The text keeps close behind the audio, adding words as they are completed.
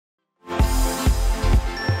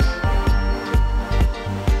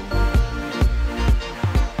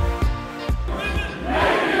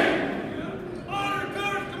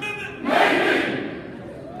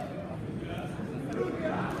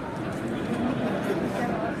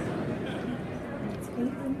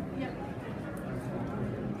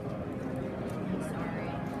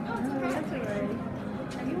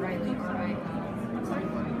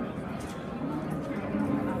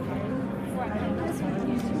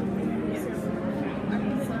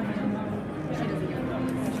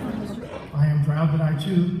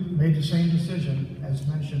too made the same decision as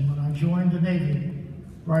mentioned when I joined the Navy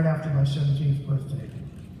right after my 17th birthday.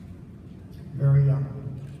 Very young,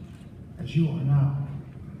 as you are now.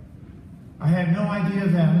 I had no idea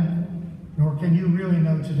then, nor can you really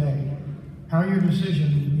know today, how your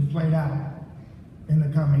decision would be played out in the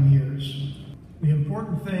coming years. The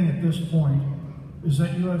important thing at this point is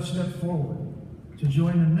that you have stepped forward to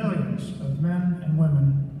join the millions of men and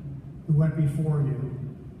women who went before you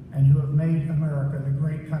and who have made America the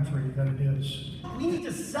great country that it is. We need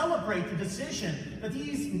to celebrate the decision that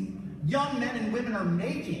these young men and women are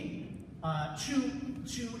making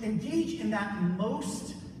to engage in that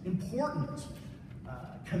most important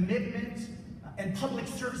commitment and public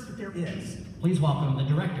service that there is. Please welcome the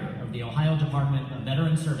Director of the Ohio Department of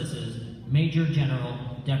Veteran Services, Major General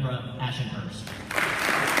Deborah Ashenhurst.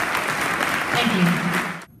 Thank you.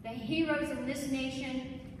 The heroes in this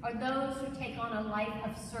nation are those who take on a life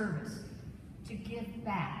of service to give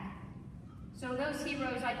back. So those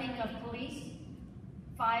heroes, I think of police,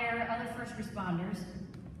 fire, other first responders.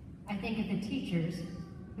 I think of the teachers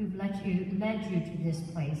who've led you to this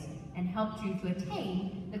place and helped you to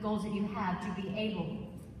attain the goals that you have to be able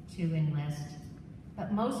to enlist.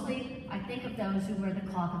 But mostly, I think of those who wear the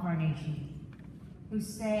cloth of our nation, who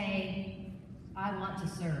say, I want to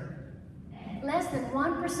serve. Less than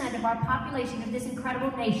 1% of our population of this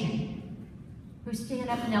incredible nation who stand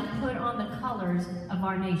up and they'll put on the colors of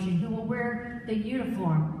our nation, who will wear the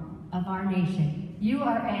uniform of our nation. You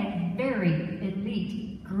are a very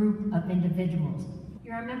elite group of individuals.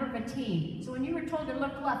 You're a member of a team. So when you were told to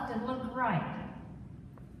look left and look right,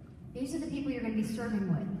 these are the people you're going to be serving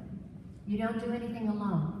with. You don't do anything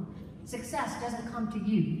alone. Success doesn't come to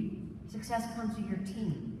you. Success comes to your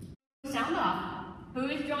team. Sound off. Who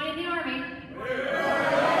is joining the Army?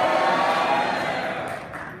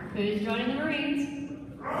 Who is joining the Marines?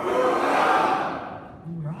 Hoorah!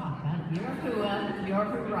 You're hooah. You're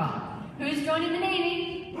hoorah. Who's joining the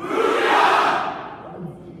Navy?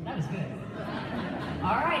 That was good.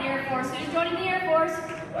 All right, Air Force. Who's joining the Air Force?